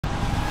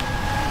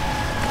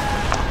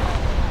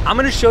I'm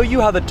gonna show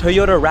you how the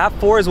Toyota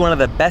RAV4 is one of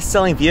the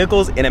best-selling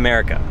vehicles in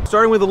America.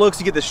 Starting with the looks,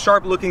 you get the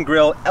sharp-looking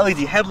grille, LED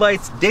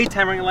headlights,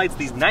 daytime running lights,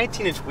 these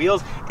 19-inch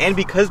wheels, and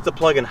because it's a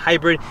plug-in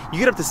hybrid, you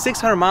get up to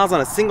 600 miles on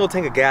a single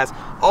tank of gas,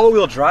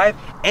 all-wheel drive,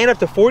 and up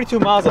to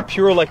 42 miles of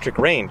pure electric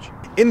range.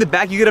 In the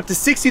back, you get up to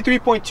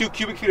 63.2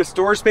 cubic feet of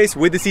storage space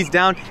with the seats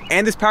down,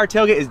 and this power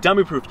tailgate is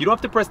dummy-proof. You don't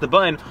have to press the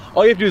button.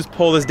 All you have to do is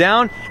pull this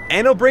down,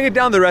 and it'll bring it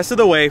down the rest of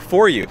the way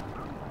for you.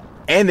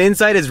 And the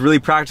inside is really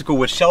practical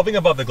with shelving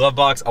above the glove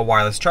box, a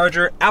wireless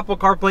charger, Apple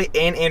CarPlay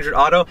and Android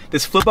Auto,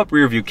 this flip-up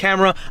rear view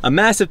camera, a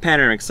massive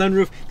panoramic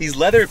sunroof, these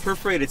leather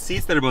perforated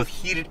seats that are both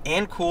heated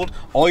and cooled,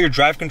 all your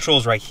drive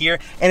controls right here,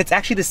 and it's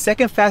actually the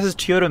second fastest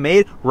Toyota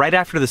made right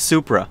after the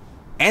Supra.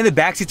 And the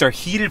back seats are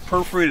heated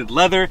perforated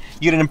leather.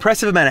 You get an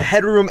impressive amount of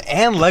headroom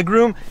and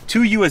legroom,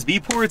 2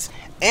 USB ports,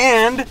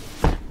 and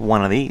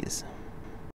one of these.